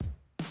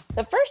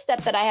The first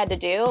step that I had to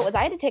do was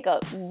I had to take a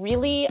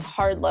really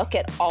hard look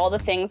at all the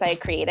things I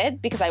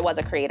created, because I was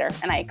a creator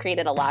and I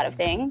created a lot of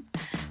things.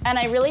 And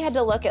I really had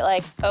to look at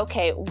like,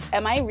 okay,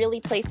 am I really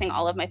placing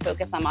all of my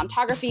focus on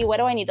momtography? What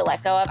do I need to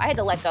let go of? I had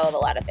to let go of a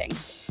lot of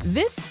things.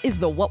 This is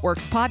the What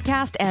Works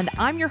podcast, and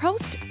I'm your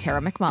host,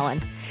 Tara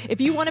McMullen.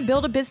 If you want to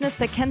build a business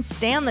that can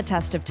stand the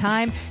test of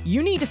time,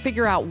 you need to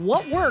figure out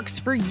what works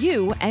for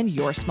you and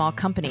your small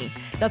company.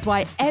 That's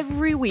why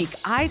every week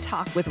I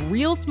talk with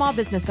real small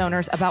business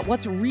owners about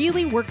what's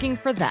really working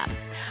for them.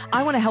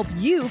 I want to help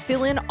you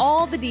fill in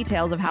all the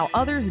details of how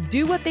others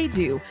do what they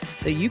do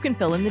so you can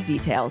fill in the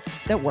details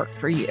that work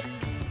for you.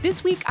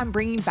 This week, I'm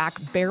bringing back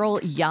Beryl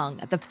Young,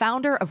 the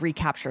founder of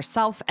Recapture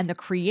Self and the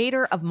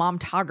creator of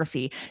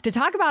Momtography, to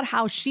talk about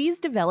how she's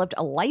developed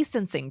a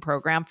licensing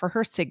program for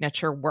her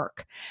signature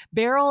work.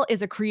 Beryl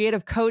is a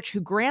creative coach who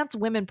grants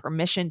women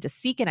permission to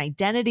seek an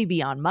identity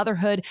beyond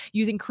motherhood,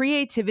 using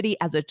creativity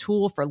as a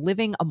tool for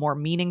living a more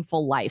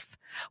meaningful life.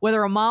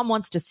 Whether a mom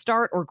wants to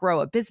start or grow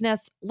a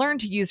business, learn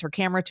to use her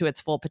camera to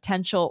its full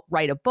potential,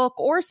 write a book,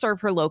 or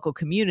serve her local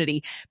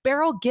community,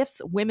 Beryl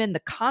gifts women the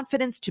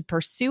confidence to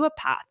pursue a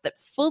path that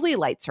fully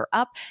lights her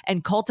up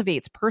and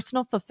cultivates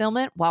personal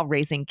fulfillment while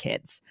raising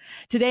kids.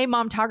 Today,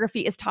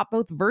 Momtography is taught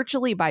both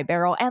virtually by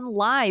Beryl and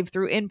live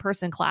through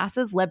in-person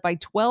classes led by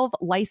 12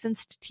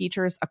 licensed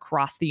teachers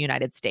across the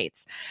United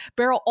States.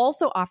 Beryl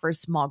also offers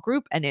small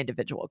group and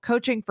individual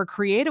coaching for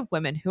creative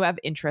women who have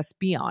interests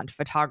beyond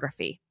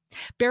photography.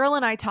 Beryl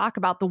and I talk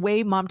about the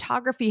way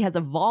Momtography has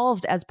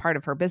evolved as part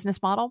of her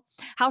business model,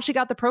 how she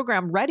got the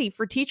program ready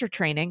for teacher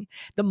training,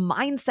 the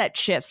mindset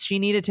shifts she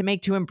needed to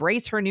make to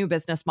embrace her new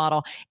business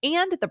model,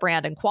 and the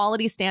brand and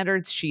quality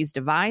standards she's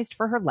devised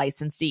for her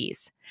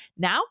licensees.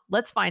 Now,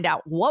 let's find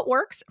out what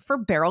works for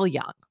Beryl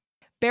Young.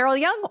 Beryl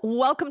Young,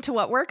 welcome to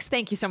What Works.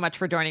 Thank you so much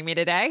for joining me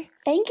today.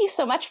 Thank you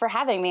so much for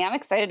having me. I'm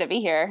excited to be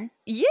here.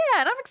 Yeah,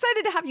 and I'm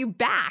excited to have you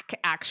back,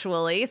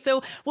 actually.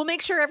 So we'll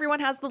make sure everyone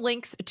has the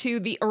links to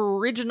the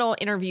original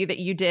interview that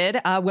you did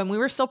when we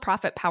were still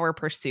Profit Power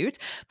Pursuit.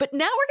 But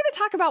now we're going to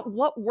talk about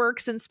what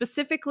works, and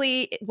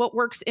specifically what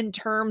works in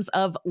terms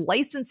of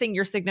licensing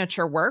your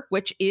signature work,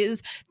 which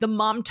is the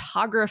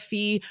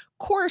Momtography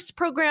course,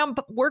 program,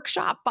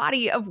 workshop,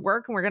 body of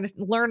work. And we're going to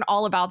learn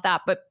all about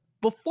that. But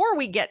before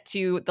we get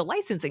to the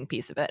licensing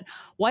piece of it,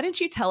 why don't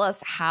you tell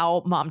us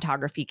how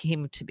Momtography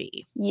came to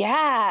be?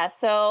 Yeah,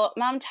 so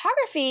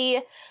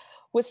Momtography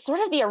was sort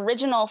of the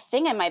original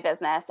thing in my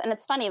business. And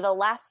it's funny, the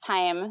last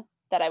time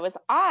that I was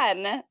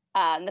on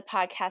the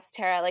podcast,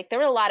 Tara, like there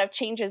were a lot of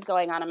changes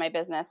going on in my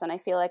business. And I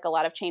feel like a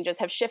lot of changes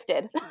have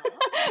shifted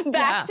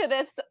back to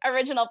this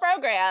original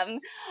program.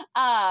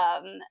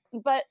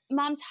 But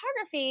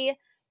Momtography,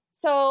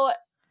 so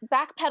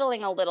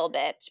backpedaling a little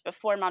bit,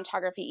 before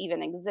Momtography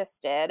even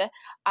existed,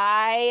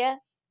 I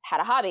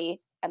had a hobby,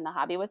 and the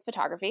hobby was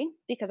photography,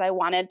 because I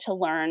wanted to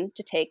learn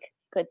to take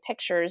good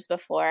pictures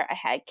before I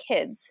had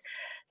kids.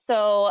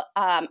 So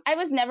I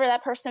was never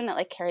that person that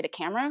like carried a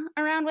camera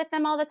around with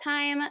them all the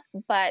time,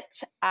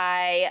 but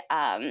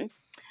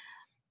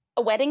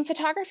wedding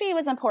photography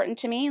was important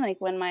to me. Like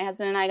when my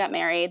husband and I got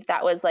married,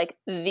 that was like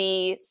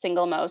the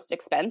single most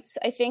expense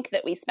I think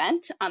that we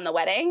spent on the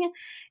wedding.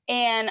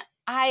 And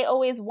I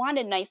always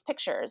wanted nice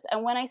pictures.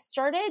 And when I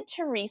started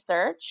to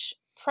research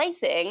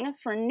pricing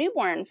for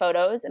newborn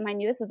photos, and I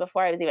knew this was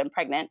before I was even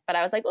pregnant, but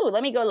I was like, ooh,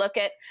 let me go look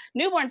at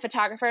newborn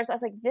photographers. I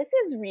was like, this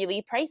is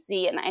really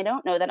pricey, and I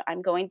don't know that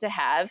I'm going to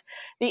have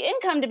the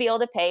income to be able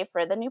to pay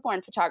for the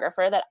newborn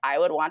photographer that I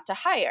would want to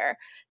hire.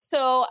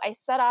 So I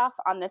set off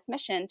on this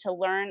mission to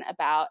learn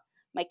about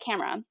my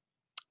camera.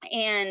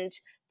 And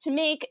to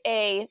make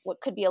what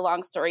could be a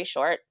long story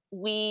short,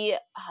 we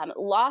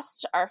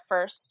lost our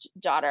first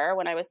daughter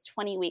when I was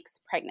 20 weeks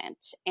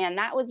pregnant. And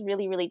that was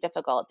really, really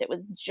difficult. It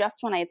was just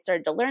when I had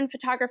started to learn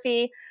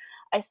photography.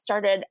 I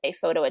started a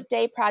photo a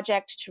day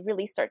project to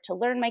really start to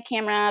learn my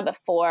camera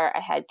before I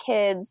had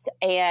kids.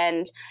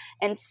 And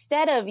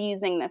instead of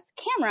using this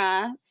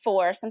camera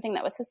for something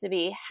that was supposed to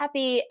be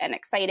happy and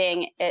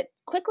exciting, it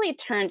quickly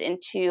turned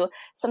into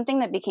something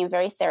that became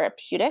very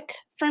therapeutic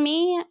for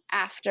me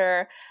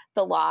after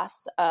the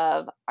loss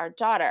of our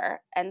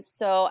daughter. And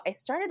so I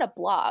started a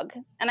blog,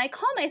 and I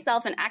call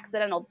myself an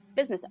accidental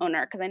business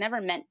owner because I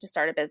never meant to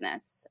start a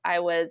business. I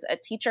was a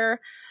teacher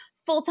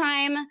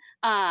full-time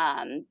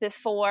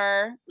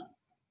before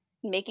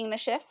making the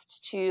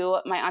shift to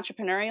my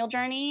entrepreneurial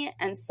journey.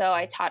 And so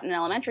I taught in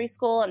elementary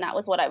school, and that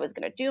was what I was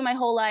going to do my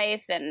whole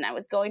life. And I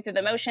was going through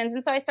the motions.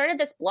 And so I started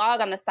this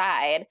blog on the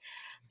side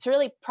to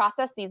really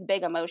process these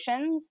big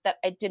emotions that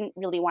I didn't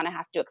really want to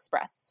have to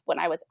express when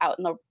I was out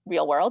in the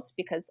real world,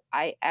 because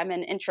I am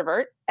an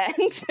introvert.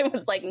 And it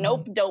was like,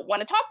 nope, don't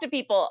want to talk to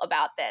people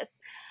about this.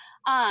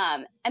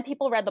 And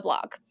people read the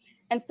blog.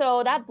 And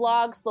so that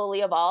blog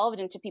slowly evolved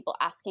into people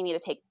asking me to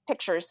take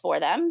pictures for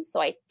them.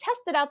 So I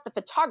tested out the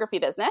photography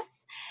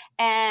business,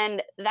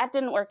 and that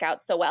didn't work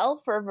out so well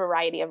for a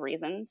variety of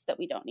reasons that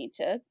we don't need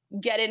to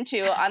get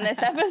into on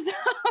this episode.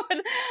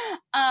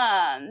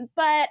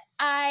 But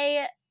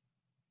I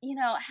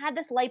had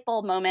this light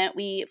bulb moment.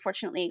 We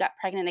fortunately got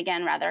pregnant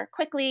again rather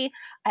quickly.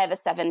 I have a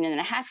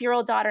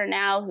 7.5-year-old daughter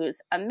now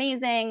who's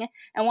amazing.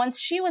 And once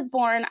she was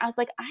born, I was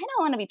like, I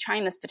don't want to be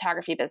trying this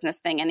photography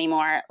business thing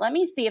anymore. Let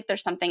me see if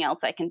there's something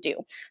else I can do.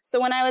 So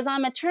when I was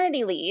on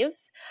maternity leave,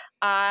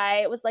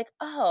 I was like,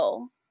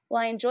 oh,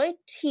 well, I enjoy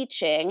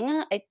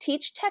teaching. I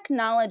teach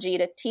technology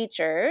to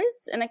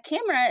teachers, and a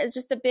camera is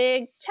just a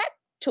big tech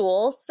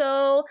tool.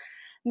 So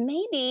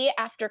maybe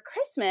after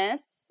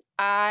Christmas,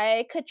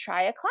 I could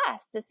try a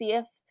class to see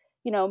if,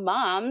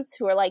 moms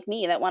who are like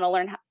me that want to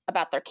learn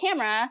about their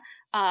camera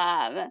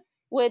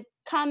would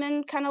come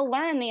and kind of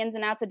learn the ins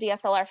and outs of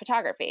DSLR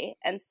photography.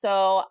 And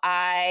so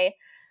I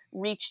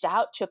reached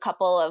out to a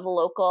couple of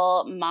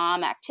local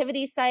mom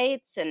activity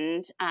sites,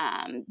 and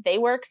they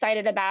were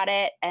excited about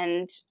it.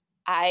 And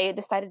I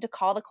decided to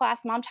call the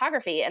class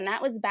Momtography, and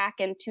that was back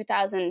in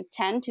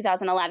 2010,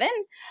 2011.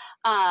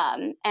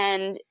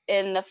 And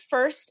in the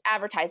first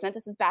advertisement,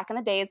 this is back in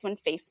the days when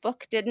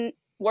Facebook didn't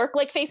work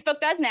like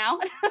Facebook does now.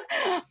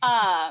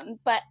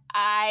 But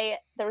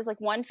there was like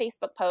one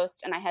Facebook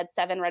post, and I had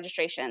 7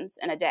 registrations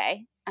in a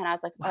day. And I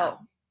was like, wow.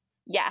 Oh,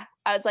 yeah.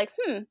 I was like,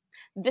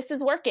 this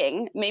is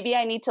working. Maybe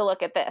I need to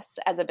look at this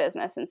as a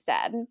business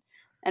instead.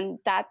 And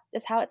that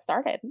is how it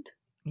started.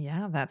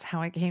 Yeah, that's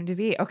how it came to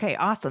be. Okay,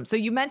 awesome. So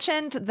you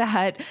mentioned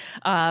that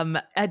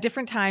at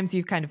different times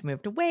you've kind of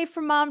moved away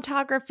from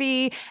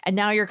momtography, and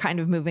now you're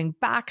kind of moving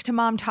back to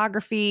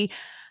momtography.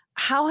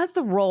 How has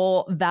the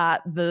role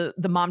that the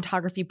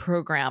momtography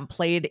program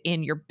played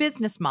in your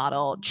business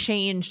model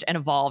changed and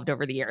evolved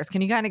over the years?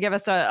 Can you kind of give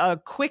us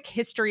a quick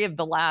history of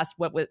the last,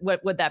 what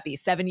would that be,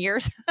 7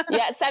 years?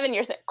 Yeah, 7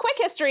 years. Quick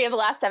history of the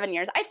last 7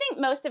 years. I think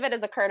most of it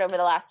has occurred over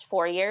the last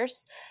 4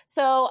 years.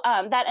 So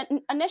that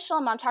initial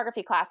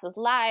momtography class was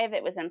live.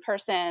 It was in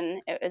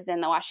person. It was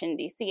in the Washington,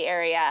 D.C.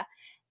 area.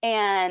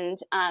 And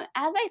as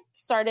I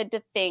started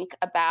to think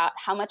about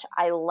how much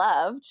I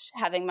loved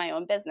having my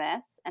own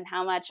business and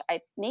how much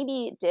I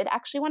maybe did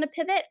actually want to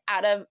pivot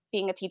out of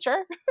being a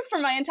teacher for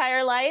my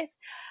entire life,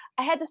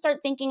 I had to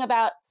start thinking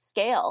about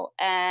scale.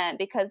 And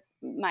because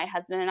my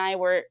husband and I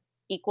were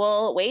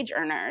equal wage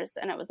earners,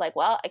 and it was like,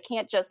 well, I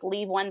can't just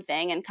leave one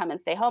thing and come and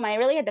stay home. I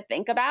really had to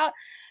think about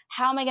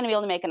how am I going to be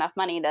able to make enough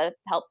money to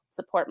help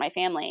support my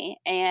family?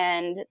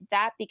 And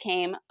that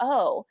became,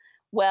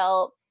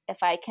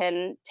 if I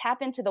can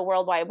tap into the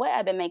World Wide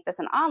Web and make this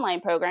an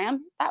online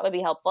program, that would be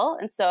helpful.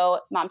 And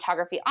so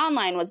Momtography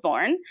Online was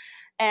born.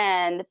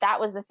 And that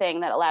was the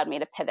thing that allowed me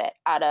to pivot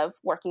out of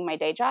working my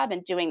day job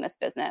and doing this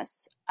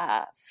business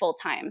full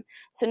time.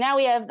 So now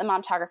we have the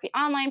Momtography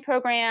Online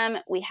program.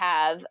 We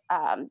have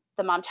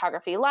the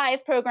Momtography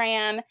Live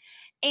program.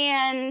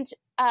 And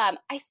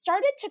I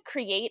started to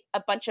create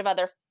a bunch of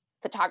other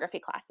photography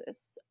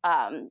classes,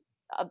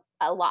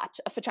 a lot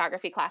of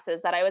photography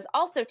classes that I was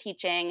also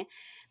teaching.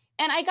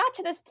 And I got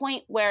to this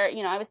point where,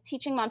 I was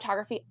teaching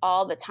momtography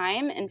all the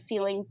time and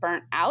feeling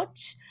burnt out.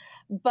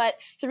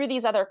 But through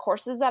these other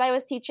courses that I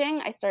was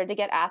teaching, I started to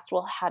get asked,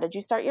 well, how did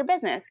you start your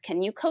business?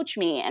 Can you coach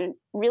me? And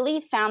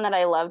really found that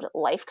I loved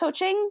life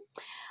coaching.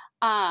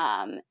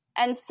 And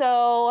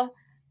so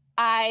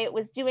I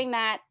was doing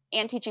that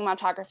and teaching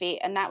momtography,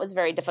 and that was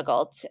very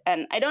difficult.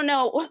 And I don't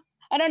know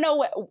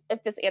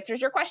if this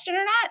answers your question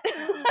or not,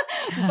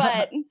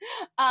 but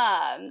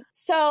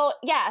so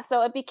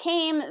it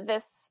became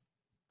this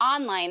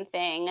online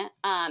thing.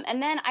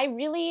 And then I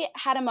really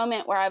had a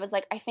moment where I was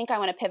like, I think I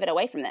want to pivot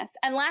away from this.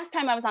 And last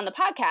time I was on the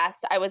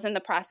podcast, I was in the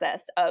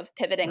process of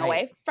pivoting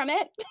away from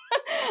it.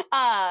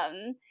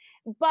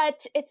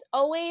 But it's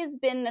always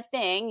been the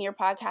thing. Your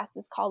podcast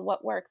is called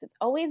What Works. It's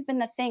always been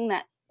the thing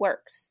that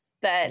works,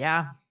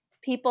 that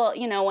people,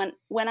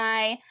 when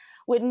I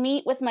would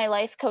meet with my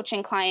life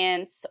coaching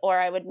clients, or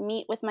I would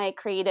meet with my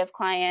creative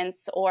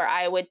clients, or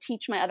I would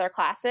teach my other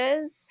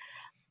classes,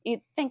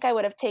 you'd think I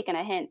would have taken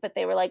a hint, but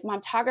they were like,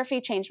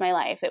 momtography changed my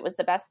life. It was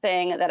the best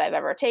thing that I've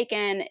ever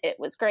taken. It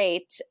was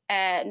great.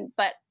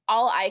 But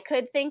all I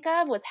could think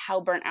of was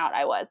how burnt out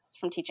I was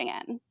from teaching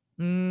it.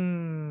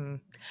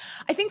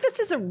 I think this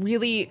is a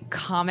really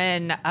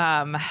common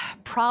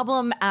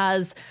problem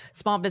as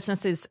small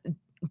businesses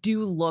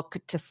do look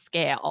to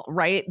scale,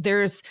 right?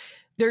 There's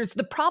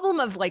the problem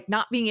of like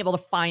not being able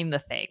to find the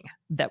thing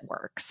that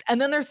works.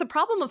 And then there's the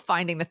problem of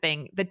finding the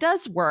thing that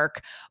does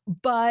work,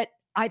 but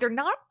either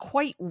not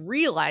quite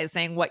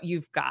realizing what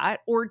you've got,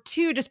 or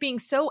 2, just being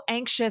so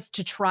anxious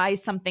to try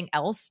something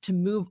else, to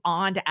move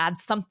on, to add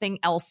something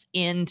else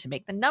in to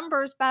make the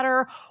numbers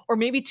better, or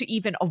maybe to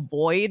even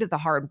avoid the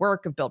hard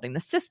work of building the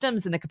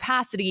systems and the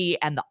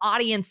capacity and the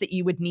audience that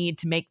you would need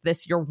to make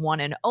this your one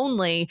and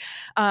only,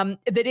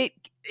 that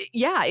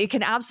yeah, it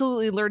can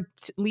absolutely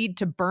lead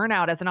to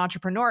burnout as an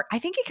entrepreneur. I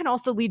think it can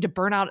also lead to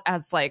burnout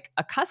as like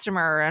a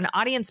customer, an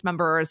audience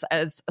member,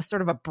 as a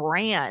sort of a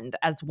brand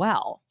as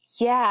well.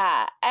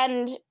 Yeah.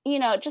 And,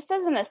 just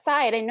as an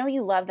aside, I know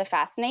you love the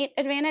Fascinate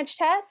Advantage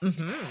test.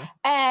 Mm-hmm.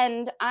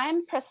 And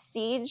I'm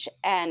prestige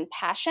and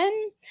passion.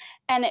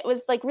 And it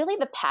was like really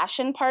the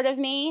passion part of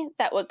me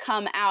that would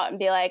come out and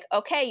be like,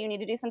 okay, you need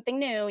to do something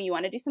new. You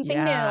want to do something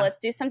new. Let's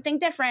do something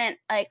different.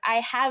 Like I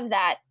have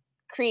that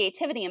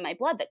creativity in my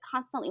blood that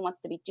constantly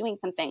wants to be doing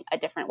something a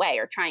different way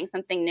or trying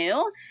something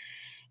new.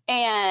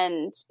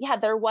 And yeah,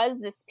 there was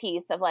this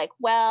piece of like,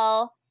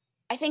 well,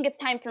 I think it's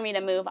time for me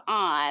to move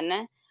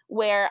on,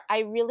 where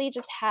I really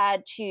just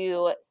had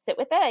to sit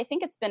with it. I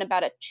think it's been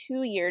about a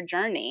 2-year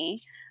journey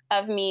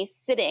of me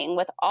sitting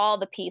with all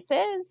the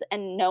pieces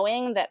and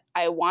knowing that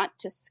I want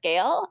to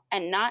scale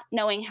and not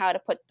knowing how to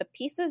put the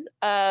pieces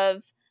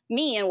of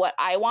me and what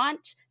I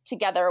want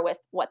together with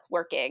what's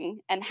working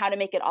and how to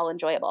make it all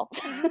enjoyable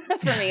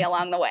for me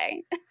along the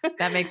way.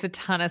 That makes a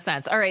ton of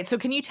sense. All right. So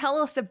can you tell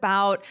us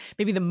about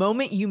maybe the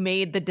moment you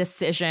made the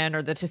decision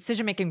or the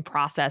decision-making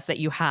process that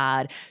you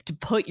had to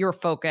put your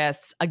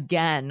focus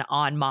again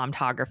on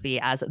momtography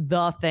as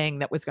the thing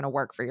that was going to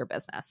work for your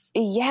business?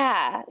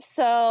 Yeah.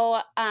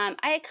 So I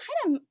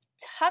kind of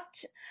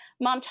tucked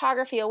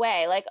momtography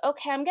away. Like,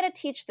 okay, I'm going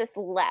to teach this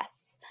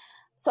less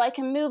so I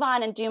can move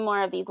on and do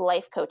more of these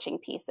life coaching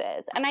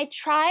pieces. And I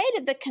tried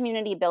the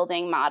community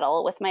building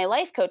model with my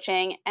life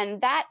coaching,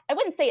 and that, I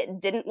wouldn't say it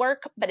didn't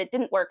work, but it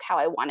didn't work how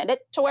I wanted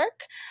it to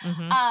work.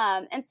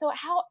 Mm-hmm. And so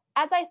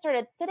as I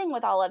started sitting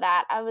with all of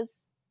that, I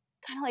was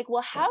kind of like,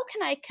 well, how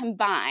can I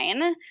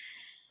combine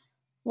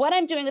what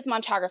I'm doing with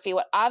momtography,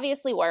 what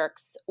obviously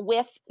works,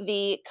 with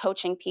the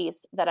coaching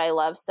piece that I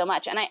love so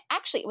much? And I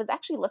was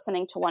actually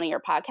listening to one of your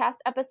podcast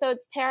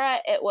episodes, Tara.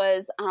 It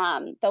was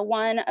the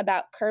one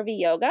about curvy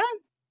yoga.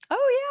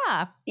 Oh,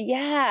 yeah.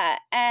 Yeah.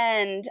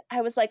 And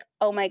I was like,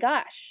 oh my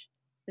gosh,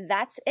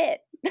 that's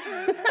it.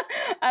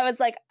 I was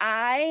like,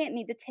 I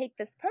need to take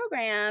this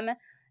program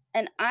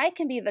and I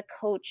can be the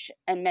coach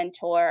and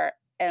mentor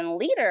and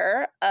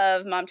leader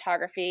of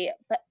momtography,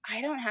 but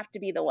I don't have to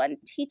be the one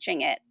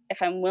teaching it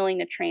if I'm willing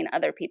to train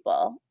other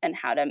people and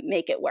how to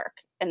make it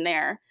work in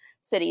their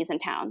cities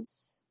and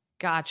towns.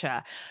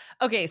 Gotcha.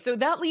 Okay, so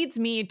that leads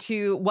me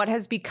to what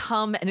has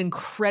become an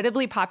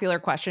incredibly popular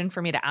question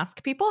for me to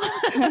ask people,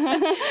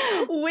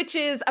 which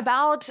is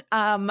about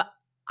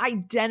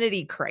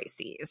identity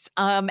crises.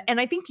 And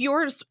I think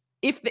yours,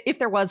 if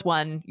there was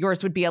one,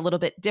 yours would be a little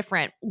bit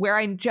different. Where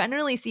I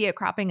generally see it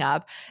cropping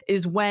up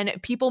is when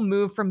people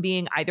move from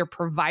being either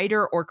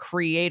provider or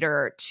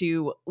creator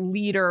to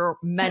leader,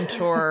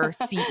 mentor,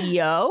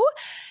 CEO.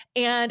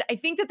 And I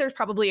think that there's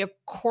probably a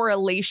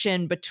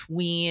correlation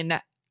between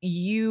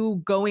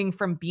you going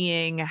from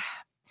being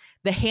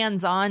the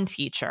hands-on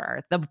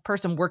teacher, the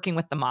person working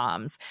with the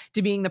moms,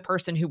 to being the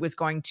person who was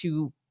going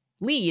to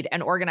lead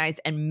and organize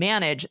and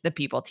manage the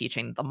people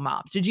teaching the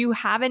moms. Did you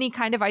have any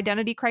kind of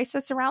identity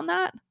crisis around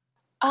that?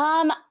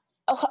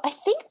 I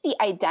think the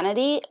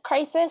identity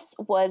crisis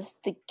was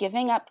the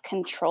giving up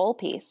control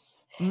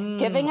piece.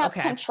 Giving up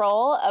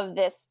control of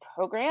this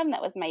program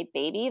that was my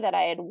baby, that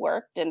I had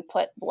worked and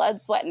put blood,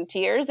 sweat, and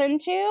tears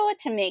into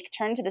to make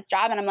turn to this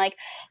job. And I'm like,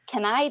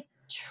 can I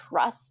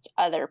trust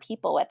other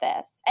people with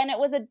this? And it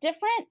was a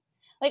different,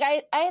 like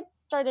I had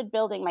started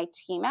building my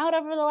team out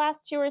over the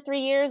last 2 or 3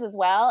 years as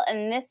well.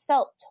 And this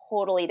felt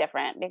totally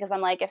different because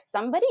I'm like, if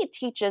somebody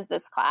teaches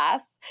this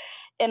class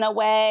in a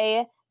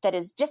way that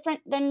is different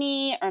than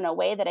me or in a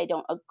way that I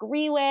don't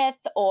agree with,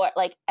 or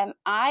like, am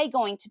I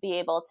going to be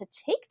able to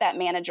take that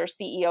manager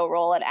CEO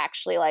role and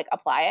actually like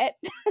apply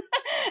it?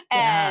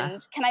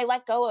 And can I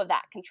let go of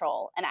that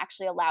control and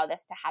actually allow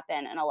this to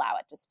happen and allow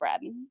it to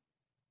spread?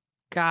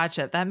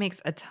 Gotcha. That makes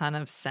a ton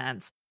of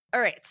sense.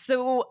 All right.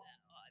 So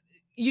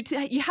you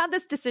had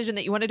this decision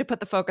that you wanted to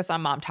put the focus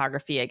on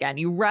momtography again.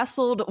 You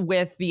wrestled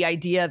with the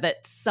idea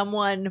that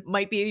someone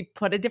might be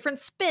put a different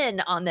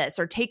spin on this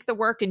or take the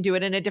work and do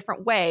it in a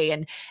different way.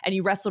 And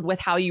you wrestled with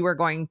how you were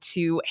going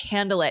to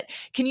handle it.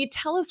 Can you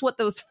tell us what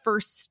those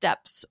first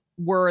steps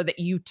were that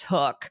you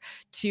took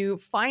to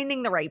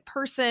finding the right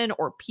person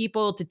or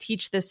people to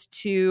teach this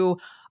to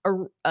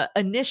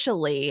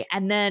initially,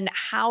 and then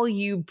how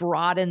you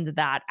broadened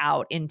that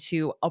out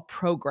into a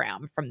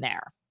program from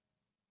there?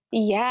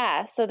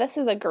 Yeah, so this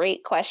is a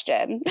great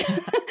question.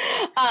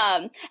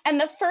 And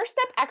the first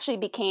step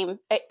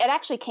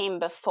actually came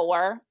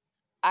before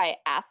I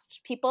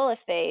asked people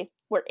if they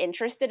were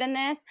interested in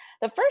this.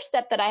 The first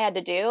step that I had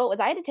to do was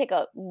I had to take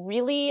a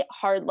really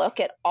hard look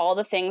at all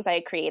the things I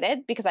had created,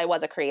 because I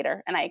was a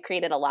creator and I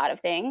created a lot of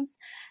things.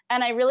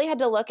 And I really had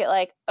to look at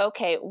like,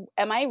 okay,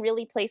 am I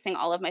really placing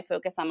all of my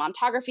focus on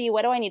momtography?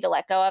 What do I need to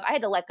let go of? I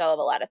had to let go of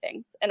a lot of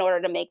things in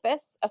order to make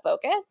this a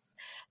focus.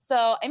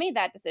 So I made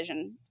that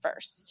decision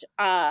first.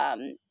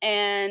 And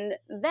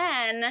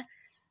then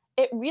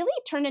it really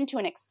turned into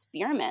an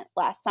experiment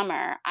last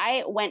summer.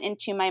 I went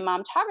into my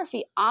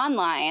momtography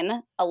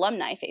online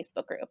alumni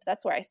Facebook group.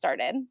 That's where I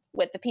started,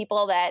 with the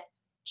people that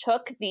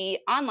took the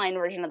online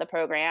version of the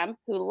program,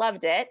 who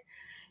loved it.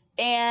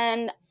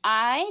 And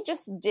I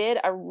just did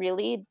a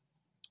really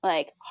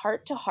like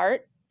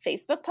heart-to-heart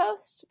Facebook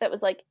post that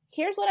was like,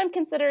 here's what I'm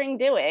considering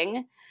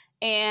doing.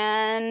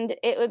 And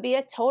it would be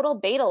a total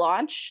beta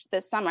launch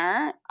this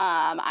summer.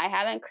 I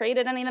haven't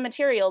created any of the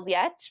materials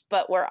yet,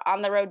 but we're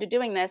on the road to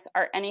doing this.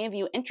 Are any of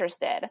you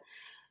interested?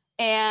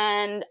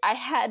 And I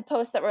had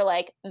posts that were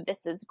like,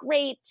 this is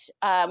great.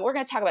 We're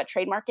going to talk about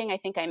trademarking. I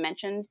think I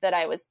mentioned that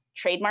I was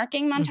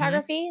trademarking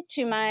Montography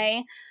to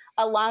my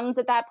alums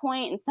at that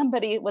point. And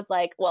somebody was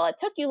like, well, it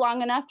took you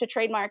long enough to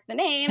trademark the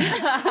name.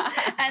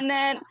 And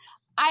then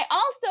I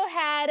also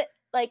had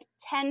like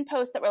 10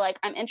 posts that were like,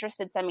 I'm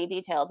interested, send me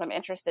details. I'm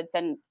interested,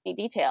 send me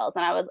details.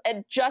 And I was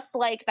just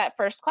like that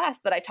first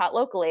class that I taught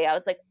locally. I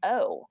was like,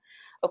 oh,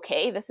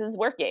 okay, this is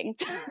working.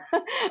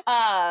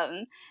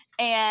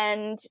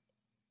 And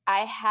I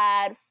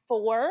had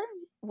 4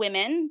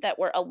 women that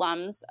were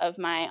alums of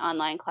my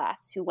online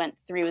class who went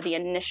through the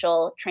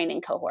initial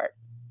training cohort.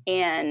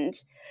 And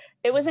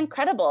it was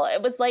incredible.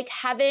 It was like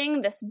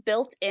having this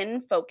built-in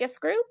focus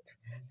group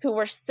who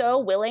were so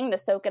willing to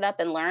soak it up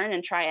and learn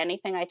and try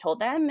anything I told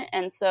them.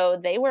 And so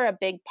they were a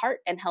big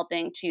part in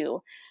helping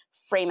to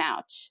frame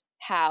out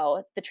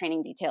how the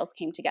training details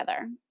came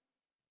together.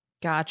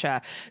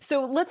 Gotcha.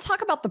 So let's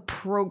talk about the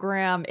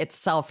program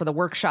itself, or the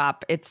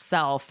workshop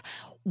itself.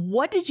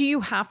 What did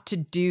you have to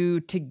do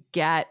to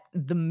get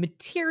the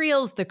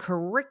materials, the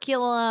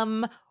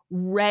curriculum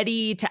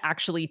ready to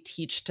actually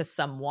teach to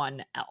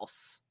someone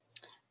else?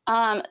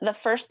 The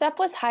first step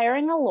was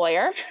hiring a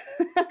lawyer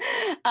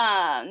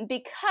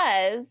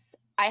because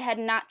I had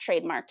not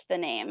trademarked the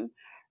name.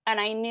 And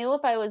I knew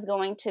if I was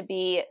going to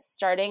be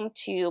starting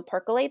to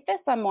percolate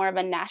this on more of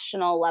a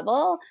national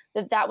level,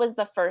 that was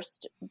the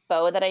first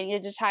bow that I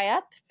needed to tie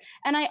up.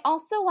 And I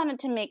also wanted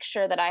to make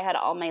sure that I had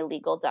all my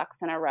legal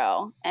ducks in a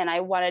row. And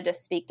I wanted to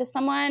speak to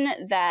someone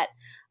that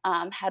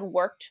had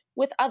worked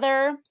with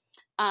other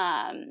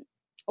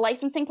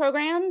licensing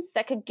programs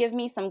that could give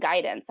me some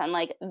guidance on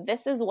like,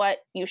 this is what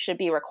you should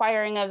be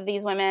requiring of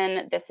these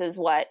women. This is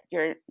what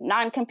your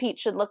non-compete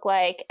should look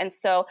like. And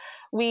so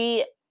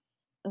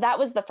that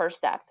was the first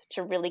step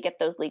to really get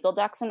those legal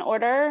ducks in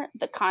order,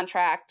 the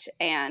contract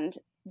and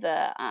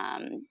the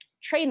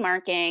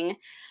trademarking.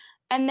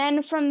 And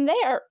then from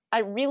there, I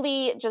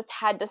really just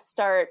had to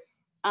start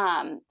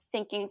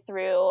thinking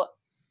through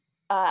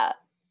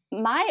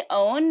my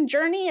own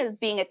journey as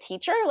being a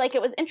teacher. Like,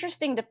 it was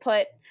interesting to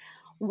put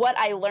what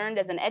I learned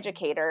as an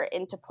educator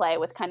into play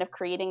with kind of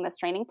creating this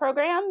training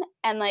program.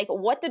 And like,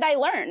 what did I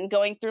learn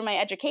going through my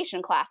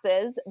education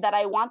classes that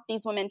I want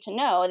these women to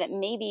know that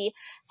maybe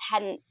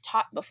hadn't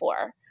taught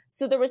before?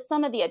 So there was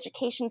some of the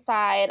education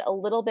side, a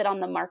little bit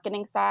on the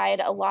marketing side.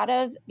 A lot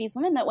of these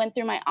women that went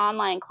through my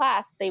online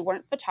class, they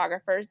weren't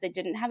photographers, they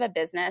didn't have a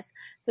business.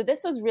 So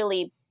this was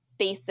really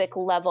basic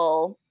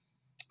level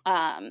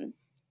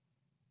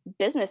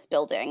business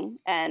building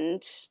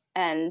and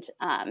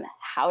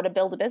how to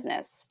build a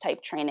business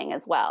type training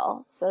as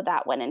well. So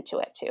that went into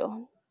it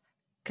too.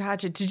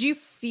 Gotcha. Did you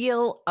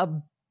feel a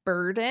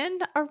burden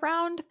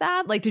around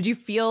that? Like, did you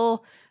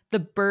feel the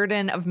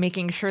burden of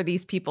making sure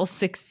these people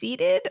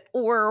succeeded,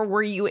 or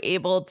were you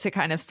able to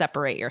kind of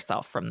separate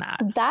yourself from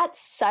that? That's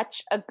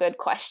such a good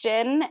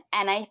question.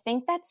 And I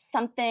think that's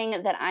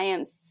something that I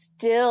am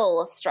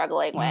still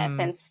struggling with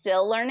and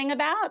still learning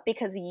about,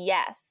 because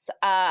yes,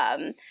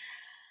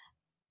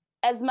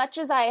 as much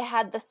as I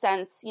had the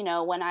sense,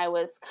 when I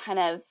was kind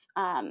of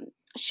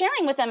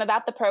sharing with them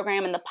about the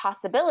program and the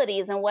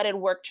possibilities and what had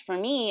worked for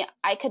me,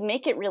 I could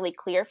make it really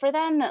clear for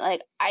them that,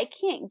 like, I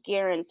can't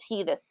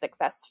guarantee this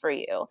success for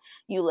you.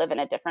 You live in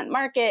a different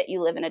market.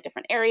 You live in a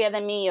different area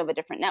than me. You have a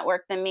different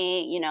network than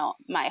me.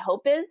 My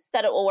hope is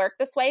that it will work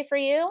this way for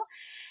you.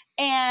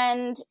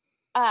 And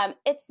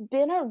it's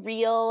been a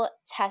real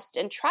test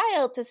and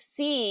trial to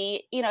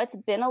see, it's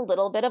been a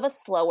little bit of a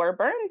slower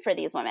burn for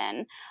these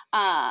women.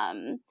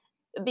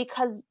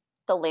 Because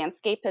the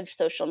landscape of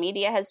social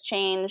media has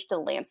changed, the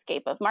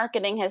landscape of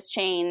marketing has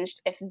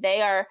changed. If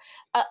they are,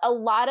 a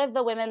lot of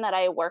the women that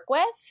I work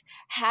with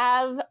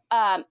have,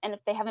 and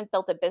if they haven't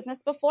built a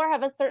business before,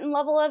 have a certain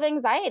level of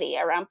anxiety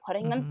around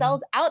putting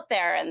themselves out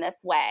there in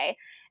this way.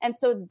 And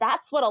so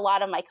that's what a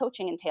lot of my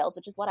coaching entails,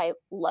 which is what I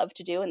love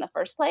to do in the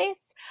first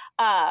place.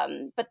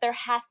 But there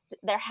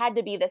had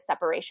to be this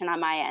separation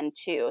on my end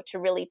too, to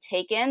really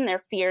take in their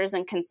fears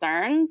and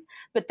concerns,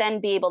 but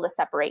then be able to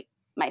separate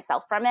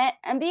myself from it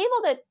and be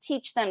able to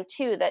teach them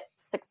too that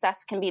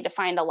success can be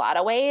defined a lot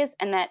of ways,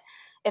 and that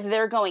if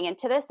they're going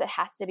into this, it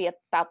has to be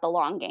about the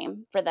long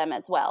game for them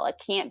as well. It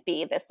can't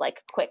be this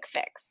like quick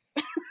fix.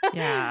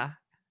 Yeah.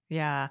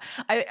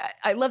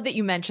 I love that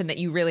you mentioned that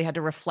you really had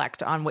to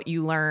reflect on what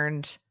you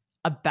learned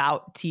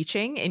about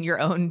teaching in your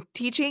own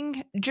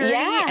teaching journey.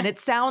 Yeah. And it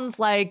sounds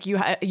like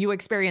you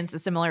experienced a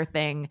similar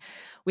thing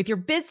with your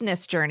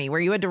business journey, where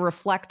you had to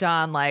reflect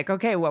on like,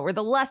 okay, what were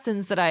the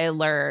lessons that I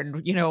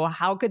learned?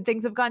 How could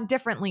things have gone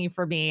differently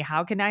for me?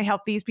 How can I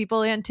help these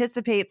people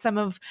anticipate some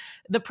of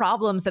the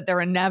problems that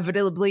they're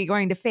inevitably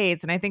going to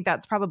face? And I think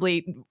that's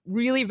probably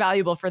really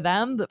valuable for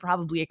them, but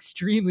probably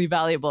extremely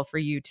valuable for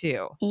you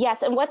too.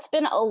 Yes. And what's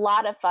been a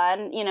lot of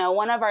fun,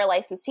 one of our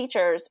licensed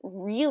teachers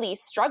really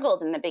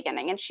struggled in the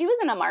beginning, and she was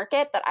in a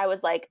market that I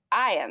was like,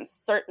 I am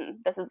certain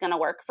this is going to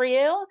work for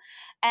you.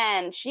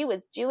 And she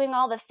was doing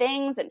all the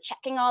things and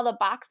checking all the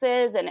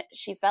boxes, and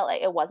she felt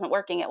like it wasn't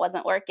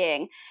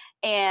working.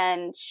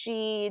 And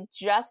she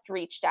just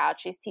reached out.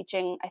 She's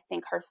teaching, I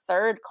think, her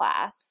third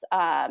class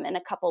in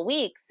a couple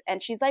weeks.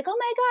 And she's like, oh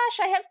my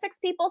gosh, I have 6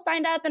 people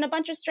signed up and a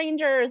bunch of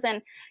strangers.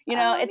 And,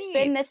 it's neat.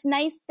 been this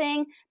nice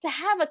thing to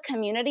have a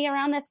community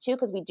around this too,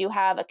 because we do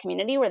have a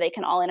community where they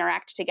can all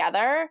interact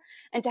together,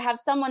 and to have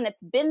someone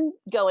that's been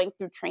going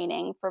through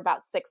training for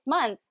about 6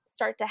 months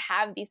start to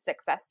have these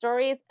success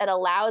stories. It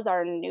allows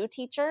our new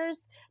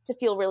teachers to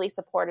feel really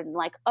supported and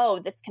like, oh,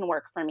 this can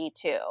work for me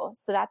too.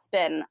 So that's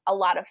been a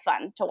lot of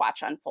fun to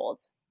watch unfold.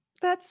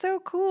 That's so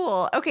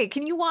cool. Okay,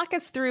 can you walk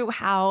us through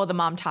how the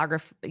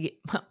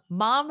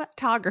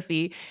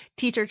momtography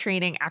teacher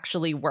training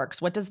actually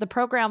works? What does the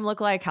program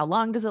look like? How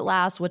long does it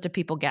last? What do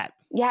people get?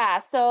 Yeah,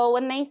 so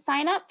when they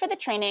sign up for the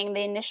training,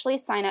 they initially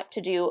sign up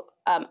to do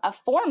a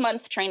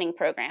 4-month training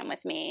program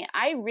with me.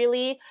 I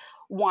really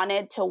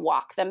wanted to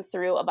walk them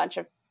through a bunch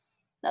of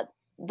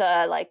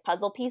the like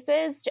puzzle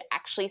pieces to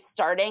actually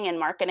starting and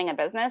marketing a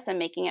business and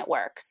making it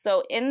work.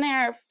 So in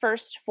their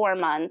first 4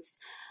 months,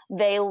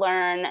 they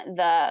learn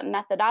the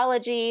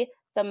methodology,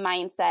 the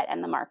mindset,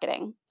 and the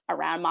marketing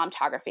around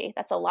momtography.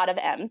 That's a lot of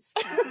M's.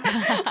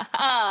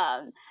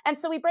 And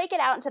so we break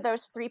it out into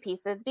those 3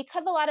 pieces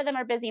because a lot of them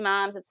are busy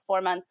moms. It's 4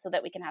 months so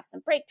that we can have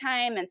some break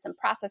time and some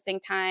processing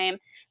time.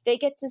 They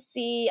get to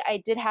see, I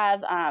did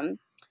have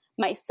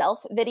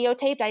myself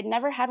videotaped. I'd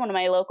never had one of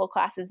my local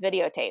classes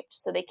videotaped.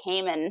 So they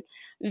came and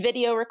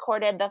video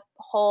recorded the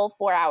whole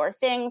 4-hour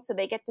thing. So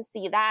they get to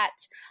see that.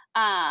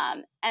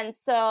 And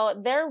so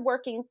they're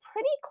working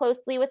pretty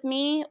closely with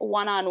me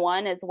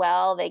one-on-one as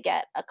well. They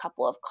get a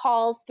couple of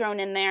calls thrown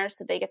in there.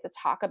 So they get to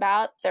talk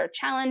about their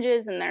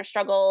challenges and their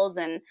struggles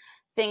and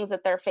things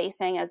that they're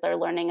facing as they're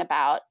learning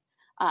about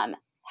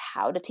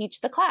how to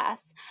teach the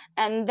class.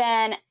 And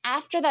then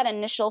after that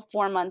initial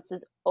 4 months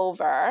is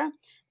over,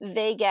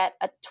 they get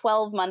a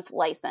 12-month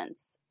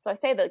license. So I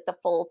say that the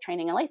full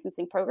training and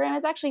licensing program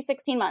is actually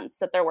 16 months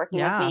that they're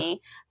working with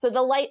me. So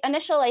the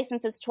initial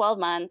license is 12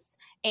 months,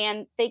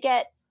 and they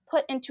get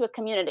put into a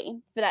community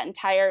for that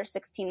entire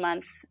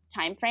 16-month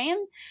time frame.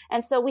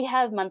 And so we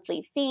have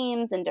monthly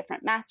themes and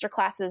different master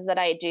classes that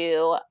I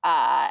do.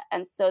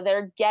 And so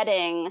they're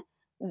getting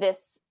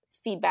this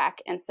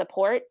feedback and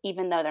support,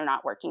 even though they're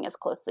not working as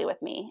closely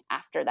with me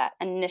after that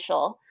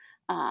initial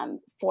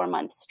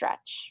 4-month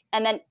stretch.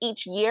 And then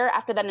each year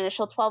after that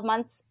initial 12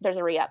 months, there's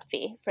a re-up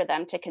fee for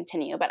them to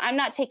continue. But I'm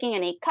not taking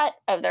any cut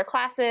of their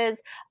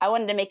classes. I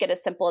wanted to make it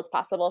as simple as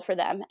possible for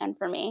them and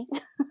for me.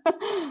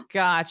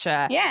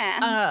 Gotcha.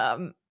 Yeah.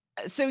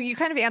 So you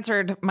kind of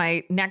answered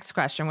my next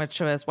question, which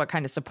was what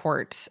kind of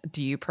support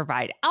do you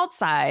provide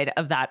outside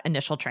of that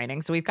initial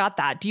training? So we've got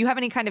that. Do you have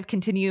any kind of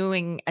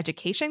continuing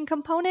education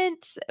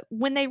component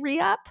when they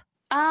re-up?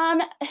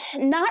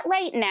 Not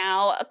right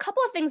now. A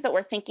couple of things that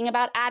we're thinking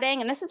about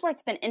adding, and this is where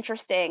it's been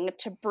interesting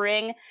to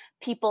bring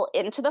people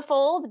into the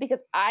fold,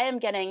 because I am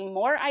getting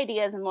more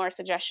ideas and more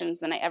suggestions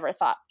than I ever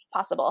thought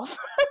possible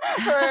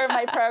for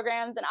my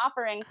programs and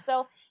offerings.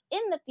 So in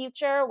the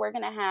future, we're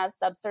going to have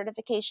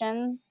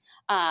sub-certifications.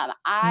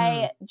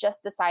 I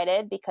just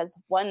decided, because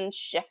one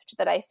shift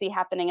that I see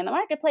happening in the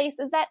marketplace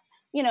is that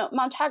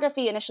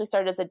momtography initially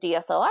started as a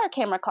DSLR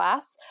camera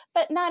class,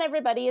 but not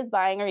everybody is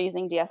buying or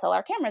using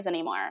DSLR cameras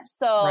anymore.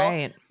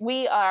 So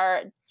we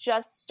are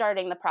just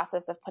starting the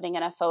process of putting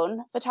in a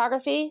phone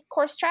photography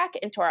course track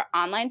into our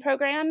online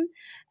program.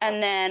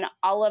 And then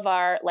all of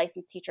our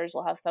licensed teachers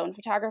will have phone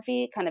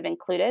photography kind of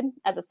included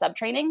as a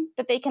sub-training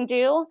that they can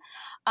do.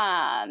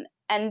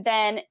 And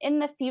then in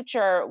the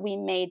future, we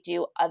may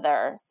do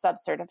other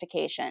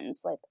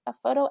sub-certifications, like a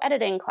photo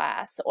editing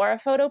class or a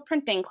photo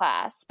printing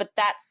class. But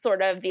that's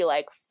sort of the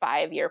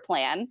 5-year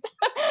plan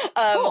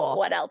of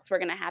what else we're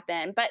going to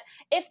happen. But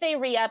if they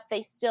re-up,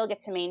 they still get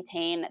to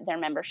maintain their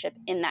membership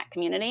in that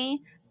community.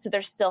 So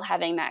they're still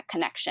having that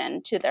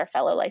connection to their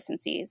fellow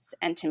licensees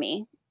and to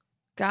me.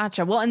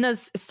 Gotcha. Well, in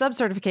those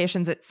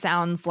sub-certifications, it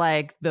sounds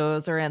like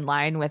those are in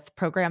line with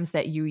programs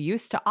that you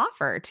used to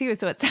offer too.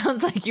 So it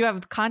sounds like you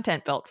have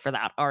content built for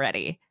that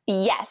already.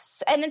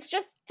 Yes. And it's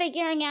just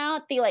figuring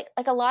out the like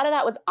a lot of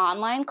that was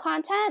online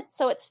content.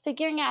 So it's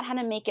figuring out how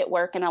to make it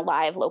work in a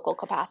live local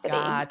capacity.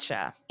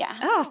 Gotcha. Yeah.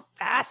 Oh,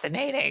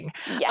 fascinating.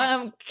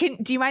 Yes.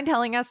 Do you mind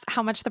telling us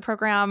how much the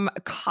program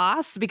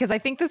costs? Because I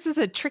think this is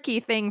a tricky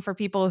thing for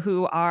people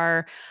who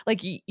are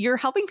like, you're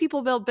helping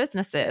people build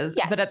businesses,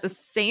 Yes. but at the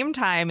same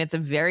time, it's a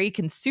very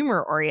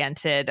consumer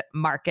oriented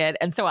market.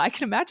 And so I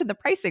can imagine the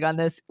pricing on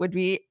this would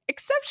be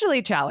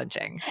exceptionally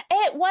challenging.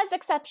 It was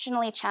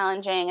exceptionally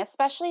challenging,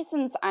 especially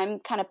since I'm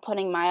kind of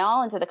putting my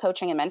all into the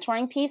coaching and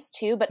mentoring piece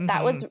too. But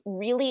that was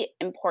really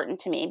important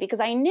to me because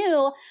I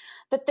knew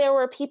that there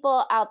were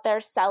people out there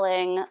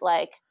selling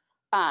like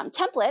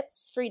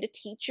templates for you to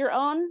teach your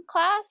own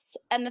class.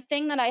 And the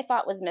thing that I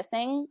thought was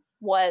missing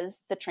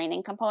was the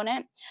training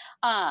component.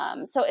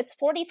 So it's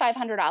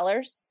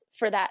 $4,500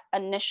 for that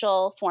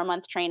initial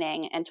 4-month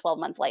training and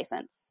 12-month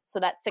license. So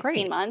that's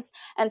 16 months.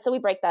 And so we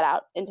break that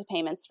out into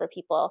payments for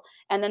people.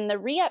 And then the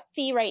re-up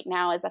fee right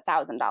now is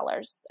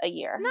 $1,000 a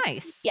year.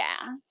 Nice. Yeah.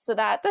 So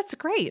that's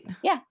great.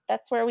 Yeah.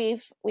 That's where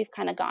we've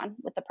kind of gone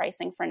with the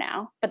pricing for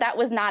now. But that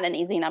was not an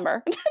easy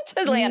number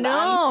to land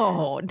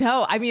on.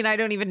 No. I mean, I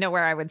don't even know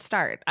where I would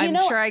start. I'm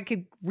sure I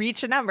could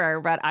reach a number,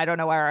 but I don't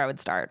know where I would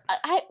start.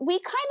 We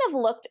kind of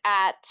looked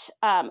at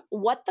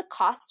what the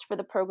cost for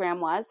the program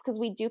was, because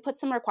we do put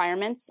some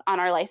requirements on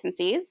our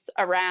licensees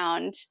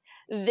around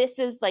this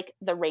is like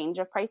the range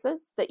of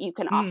prices that you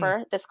can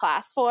offer this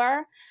class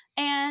for.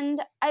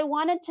 And I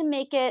wanted to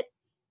make it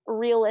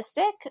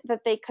realistic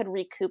that they could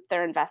recoup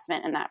their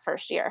investment in that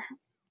first year.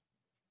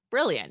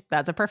 Brilliant.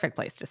 That's a perfect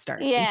place to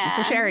start. Yeah. Thank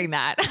you for sharing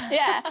that.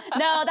 Yeah.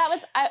 No, that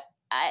was,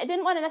 I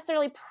didn't want to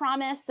necessarily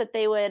promise that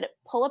they would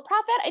pull a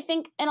profit. I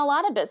think in a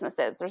lot of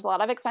businesses, there's a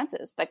lot of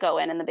expenses that go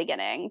in the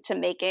beginning to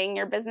making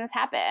your business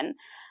happen.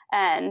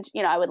 And,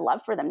 I would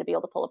love for them to be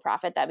able to pull a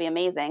profit. That'd be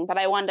amazing. But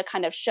I wanted to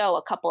kind of show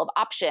a couple of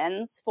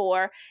options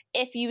for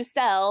if you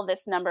sell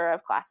this number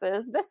of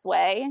classes this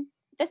way,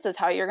 this is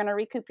how you're going to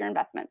recoup your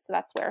investment. So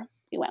that's where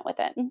we went with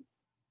it.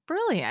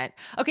 Brilliant.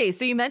 Okay.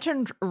 So you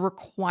mentioned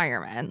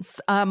requirements.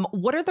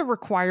 What are the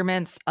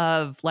requirements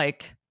of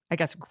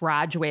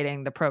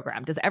graduating the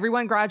program? Does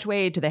everyone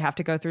graduate? Do they have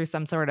to go through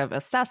some sort of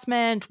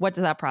assessment? What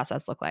does that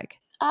process look like?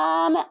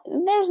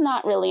 There's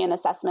not really an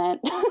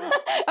assessment.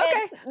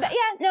 Okay.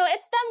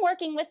 It's them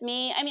working with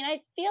me. I mean,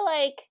 I feel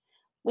like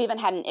we haven't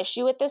had an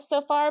issue with this so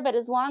far, but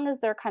as long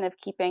as they're kind of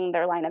keeping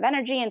their line of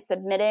energy and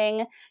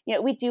submitting,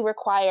 we do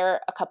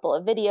require a couple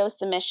of video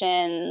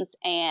submissions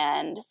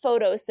and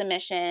photo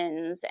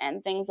submissions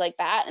and things like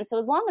that. And so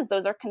as long as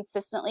those are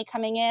consistently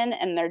coming in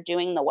and they're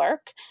doing the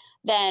work,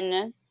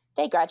 then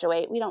they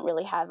graduate. We don't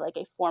really have like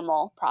a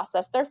formal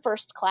process. Their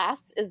first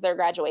class is their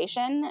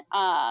graduation.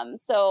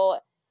 So,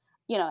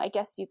 I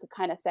guess you could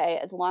kind of say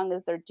as long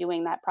as they're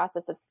doing that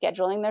process of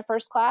scheduling their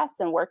first class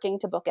and working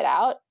to book it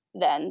out,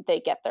 then they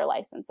get their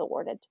license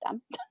awarded to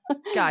them.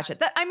 Gotcha.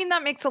 That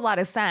makes a lot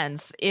of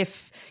sense.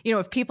 If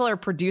people are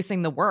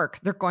producing the work,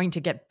 they're going to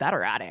get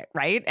better at it,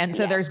 right? And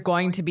so there's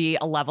going to be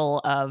a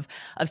level of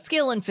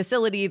skill and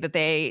facility that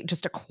they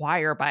just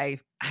acquire by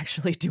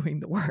actually doing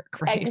the work,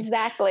 right?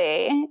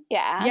 Exactly.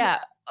 Yeah. Yeah.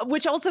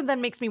 Which also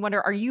then makes me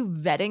wonder, are you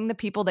vetting the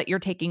people that you're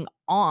taking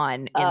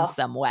on in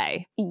some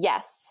way?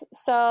 Yes.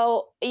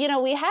 So,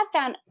 we have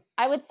found,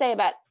 I would say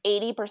about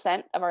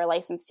 80% of our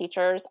licensed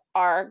teachers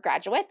are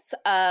graduates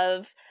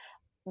of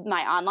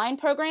my online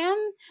program,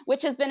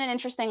 which has been an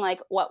interesting,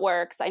 what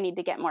works. I need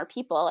to get more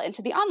people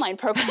into the online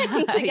program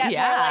to get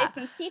more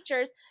licensed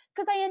teachers.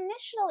 Because I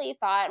initially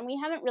thought, and we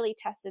haven't really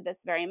tested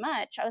this very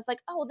much, I was like,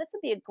 oh, this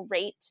would be a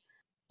great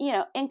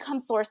income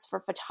source for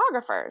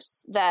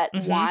photographers that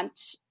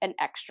want an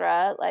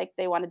extra,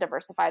 they want to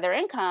diversify their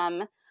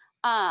income.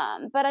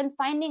 But I'm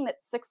finding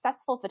that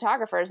successful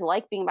photographers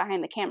like being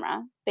behind the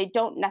camera. They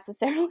don't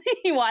necessarily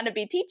want to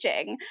be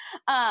teaching.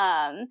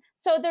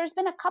 So there's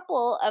been a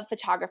couple of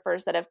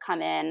photographers that have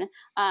come in.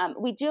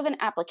 We do have an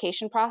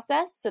application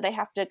process. So they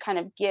have to kind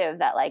of give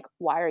that,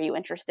 why are you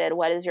interested?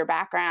 What is your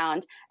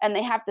background? And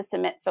they have to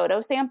submit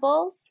photo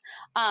samples.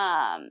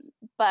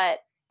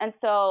 And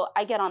so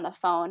I get on the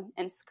phone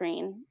and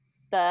screen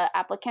the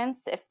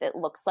applicants if it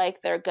looks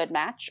like they're a good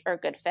match or a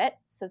good fit.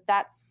 So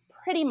that's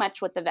pretty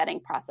much what the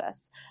vetting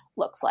process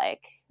looks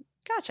like.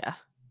 Gotcha.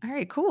 All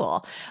right,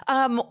 cool.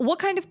 What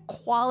kind of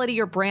quality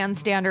or brand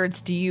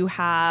standards do you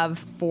have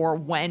for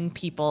when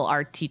people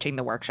are teaching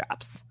the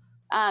workshops?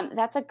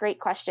 That's a great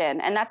question.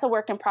 And that's a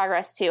work in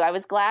progress too. I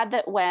was glad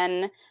that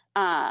when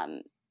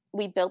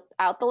we built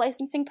out the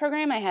licensing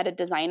program, I had a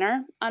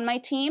designer on my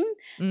team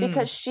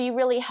because she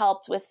really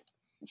helped with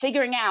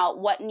figuring out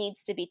what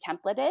needs to be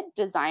templated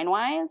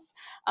design-wise.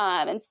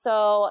 And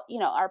so,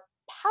 our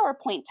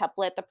PowerPoint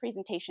template, the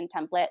presentation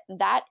template,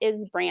 that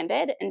is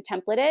branded and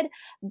templated,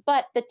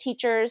 but the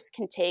teachers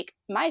can take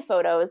my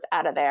photos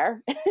out of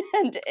there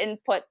and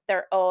input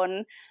their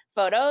own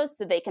photos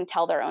so they can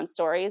tell their own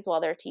stories while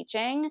they're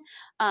teaching.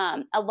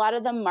 A lot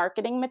of the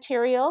marketing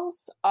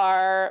materials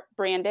are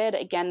branded.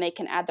 Again, they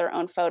can add their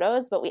own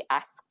photos, but we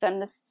ask them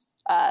to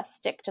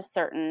stick to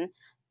certain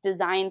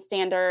design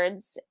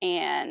standards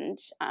and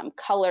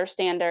color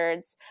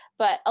standards.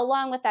 But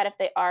along with that, if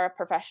they are a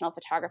professional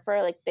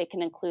photographer, like they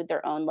can include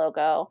their own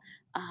logo.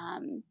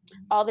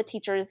 All the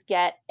teachers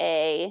get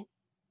a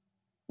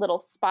little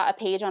spot, a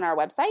page on our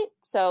website.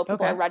 So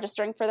people are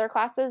registering for their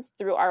classes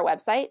through our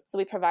website. So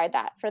we provide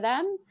that for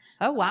them.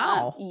 Oh,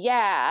 wow.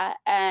 Yeah.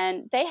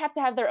 And they have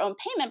to have their own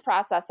payment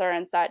processor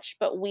and such,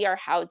 but we are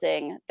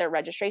housing their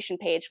registration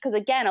page. Because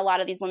again, a lot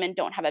of these women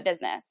don't have a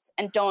business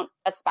and don't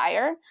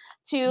aspire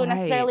to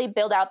necessarily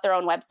build out their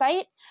own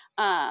website.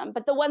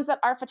 But the ones that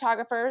are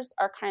photographers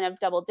are kind of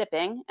double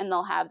dipping, and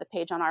they'll have the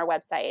page on our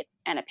website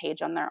and a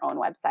page on their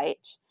own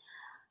website.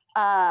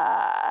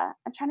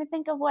 I'm trying to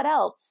think of what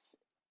else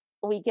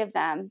we give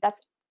them.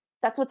 That's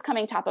what's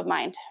coming top of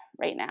mind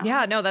right now.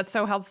 Yeah, no, that's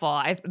so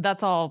helpful.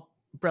 That's all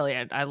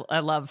brilliant. I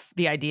love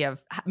the idea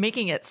of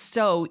making it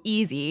so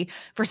easy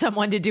for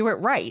someone to do it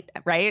right?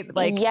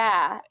 Like,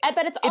 yeah,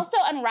 but it's also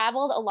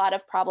unraveled a lot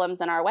of problems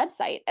in our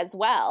website as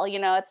well. You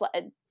know, it's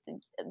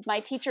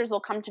my teachers will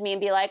come to me and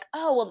be like,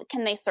 oh, well,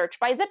 can they search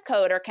by zip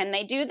code, or can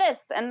they do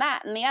this and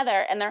that and the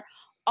other? And they're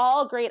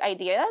all great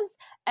ideas.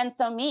 And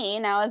so me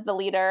now, as the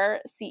leader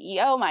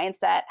CEO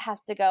mindset,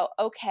 has to go,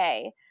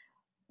 okay,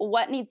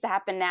 what needs to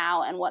happen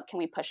now, and what can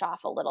we push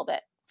off a little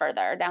bit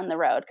further down the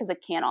road, because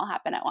it can't all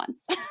happen at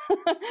once.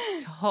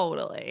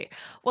 Totally.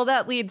 Well,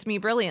 that leads me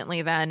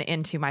brilliantly then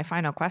into my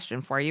final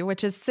question for you,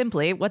 which is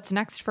simply, what's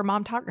next for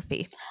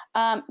Momtography?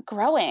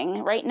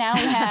 Growing. Right now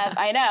we have,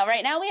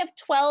 right now we have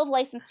 12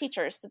 licensed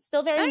teachers. So it's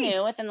still very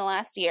new within the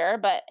last year,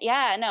 but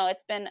yeah, no,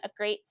 it's been a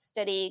great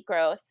steady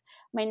growth.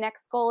 My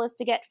next goal is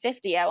to get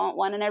 50. I want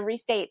one in every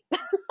state.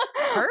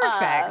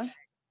 Perfect.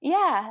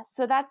 Yeah,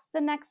 so that's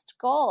the next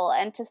goal,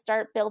 and to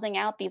start building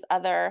out these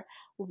other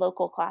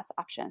local class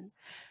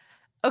options.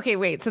 Okay,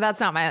 wait. So that's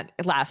not my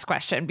last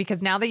question,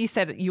 because now that you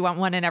said you want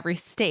one in every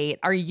state,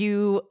 are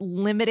you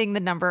limiting the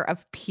number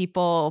of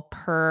people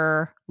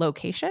per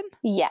location?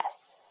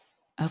 Yes.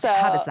 Okay, so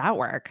how does that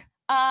work?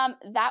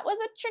 That was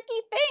a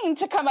tricky thing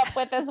to come up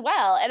with as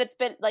well. And it's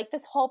been like,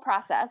 this whole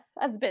process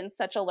has been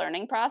such a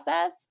learning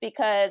process,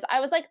 because I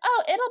was like,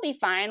 oh, it'll be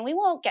fine. We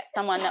won't get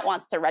someone that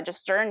wants to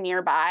register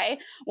nearby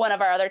one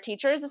of our other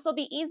teachers. This will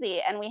be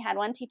easy. And we had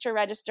one teacher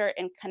register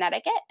in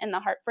Connecticut, in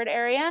the Hartford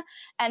area.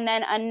 And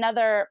then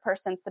another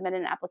person submitted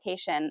an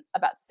application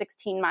about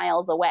 16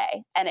 miles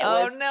away. And it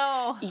was,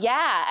 no.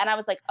 Yeah. And I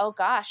was like, oh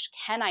gosh,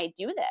 can I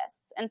do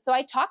this? And so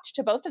I talked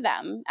to both of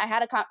them. I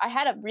had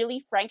a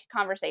really frank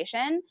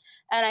conversation.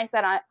 And I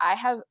said,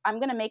 I'm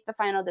going to make the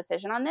final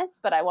decision on this,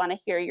 but I want to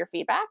hear your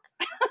feedback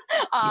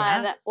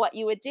on what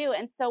you would do.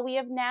 And so we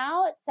have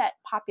now set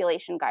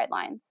population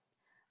guidelines.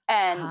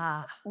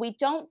 And we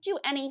don't do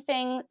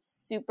anything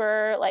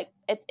super, like,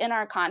 it's in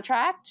our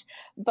contract,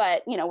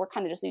 but, you know, we're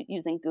kind of just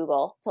using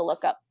Google to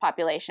look up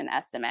population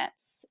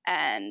estimates.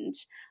 And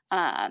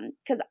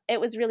because it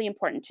was really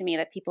important to me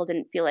that people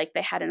didn't feel like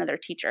they had another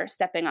teacher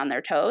stepping on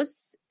their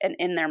toes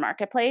in their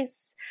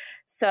marketplace.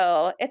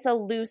 So it's a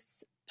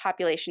loose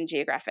population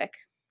geographic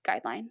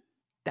guideline.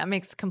 That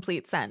makes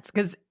complete sense,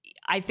 because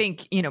I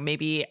think, you know,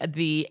 maybe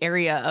the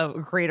area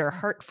of Greater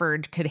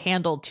Hartford could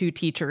handle 2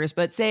 teachers,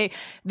 but say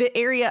the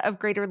area of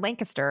Greater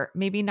Lancaster,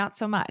 maybe not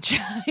so much.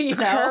 You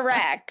know?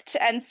 Correct.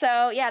 And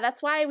so, yeah,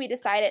 that's why we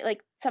decided,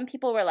 like, some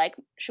people were like,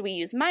 should we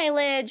use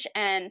mileage?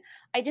 And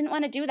I didn't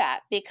want to do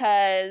that,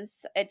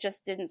 because it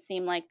just didn't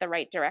seem like the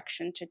right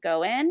direction to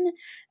go in.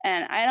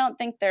 And I don't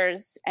think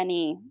there's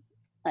any,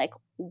 like,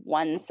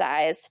 one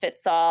size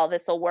fits all,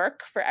 this will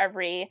work for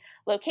every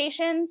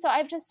location. So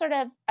I've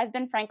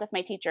been frank with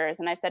my teachers,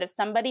 and I've said, if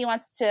somebody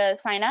wants to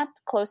sign up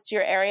close to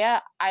your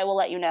area, I will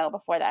let you know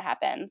before that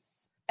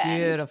happens.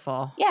 And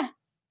beautiful. Yeah.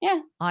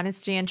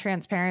 Honesty and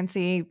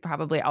transparency,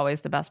 probably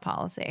always the best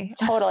policy.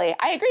 Totally.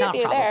 I agree with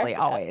you probably,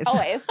 there. Always.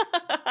 Always.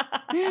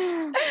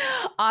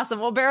 Awesome.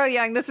 Well, Beryl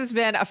Young, this has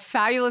been a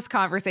fabulous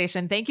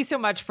conversation. Thank you so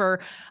much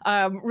for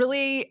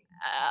really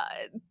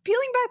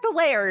peeling back the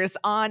layers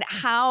on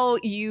how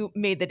you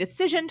made the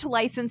decision to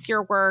license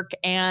your work,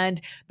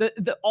 and the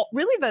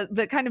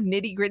kind of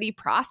nitty gritty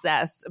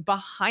process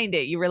behind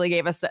it. You really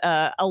gave us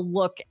a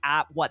look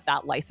at what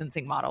that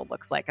licensing model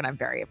looks like, and I'm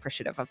very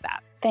appreciative of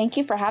that. Thank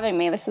you for having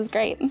me. This is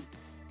great.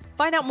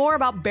 Find out more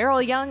about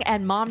Beryl Young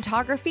and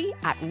Momtography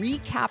at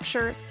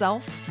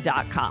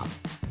recaptureself.com.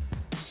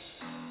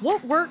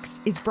 What Works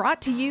is brought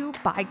to you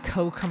by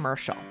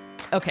Co-Commercial.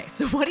 Okay,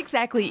 so what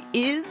exactly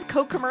is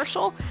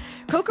Co-Commercial?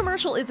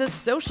 Co-Commercial is a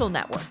social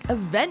network,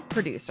 event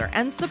producer,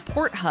 and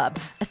support hub,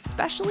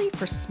 especially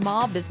for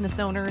small business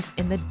owners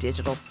in the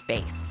digital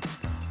space.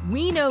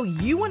 We know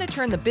you want to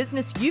turn the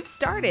business you've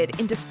started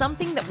into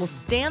something that will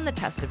stand the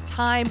test of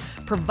time,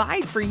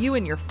 provide for you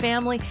and your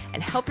family,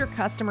 and help your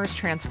customers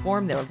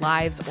transform their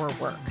lives or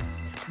work.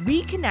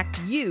 We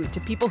connect you to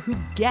people who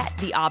get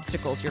the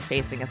obstacles you're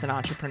facing as an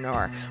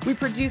entrepreneur. We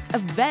produce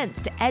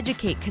events to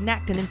educate,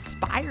 connect, and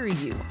inspire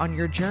you on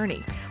your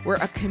journey. We're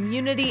a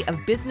community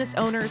of business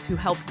owners who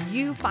help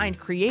you find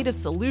creative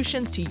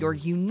solutions to your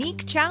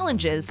unique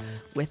challenges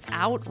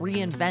without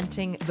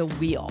reinventing the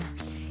wheel.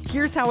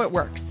 Here's how it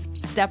works.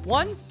 Step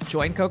 1,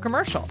 join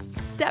Co-Commercial.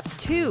 Step Step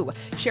 2,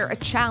 share a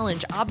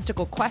challenge,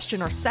 obstacle,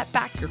 question, or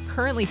setback you're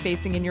currently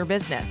facing in your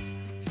business.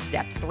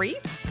 Step 3,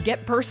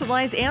 get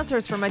personalized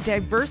answers from a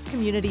diverse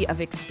community of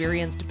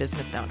experienced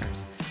business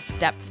owners.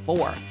 Step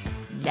 4,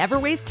 never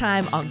waste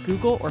time on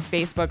Google or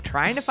Facebook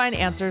trying to find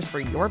answers for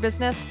your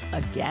business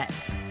again.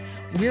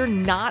 We're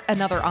not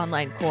another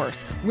online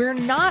course. We're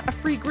not a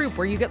free group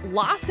where you get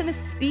lost in a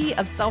sea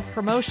of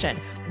self-promotion.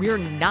 We're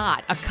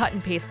not a cut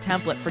and paste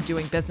template for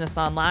doing business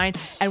online,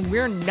 and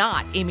we're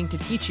not aiming to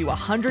teach you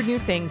 100 new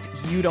things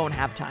you don't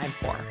have time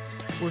for.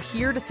 We're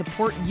here to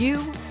support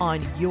you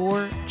on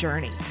your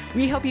journey.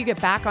 We help you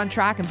get back on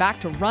track and back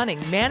to running,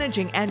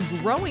 managing, and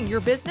growing your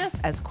business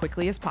as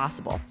quickly as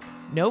possible.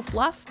 No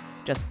fluff,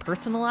 just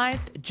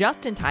personalized,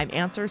 just-in-time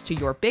answers to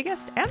your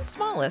biggest and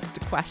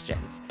smallest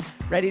questions.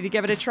 Ready to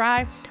give it a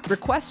try?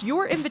 Request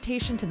your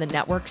invitation to the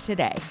network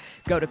today.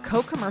 Go to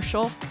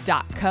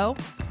cocommercial.co.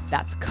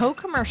 That's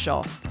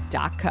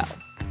cocommercial.co.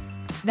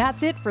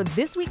 That's it for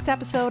this week's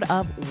episode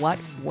of What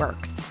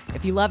Works.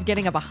 If you love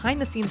getting a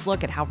behind-the-scenes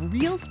look at how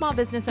real small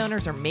business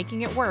owners are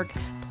making it work,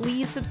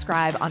 please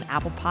subscribe on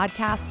Apple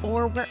Podcasts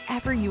or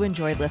wherever you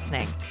enjoy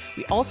listening.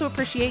 We also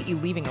appreciate you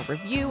leaving a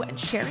review and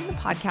sharing the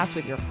podcast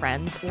with your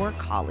friends or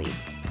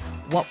colleagues.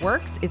 What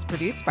Works is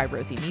produced by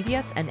Rosie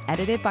Mevius and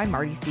edited by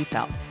Marty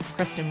Seafeld.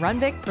 Kristen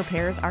Runvik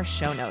prepares our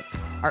show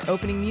notes. Our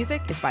opening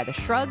music is by The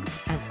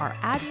Shrugs, and our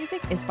ad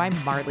music is by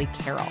Marley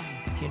Carroll.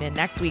 Tune in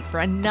next week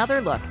for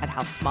another look at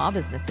how small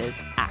businesses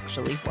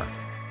actually work.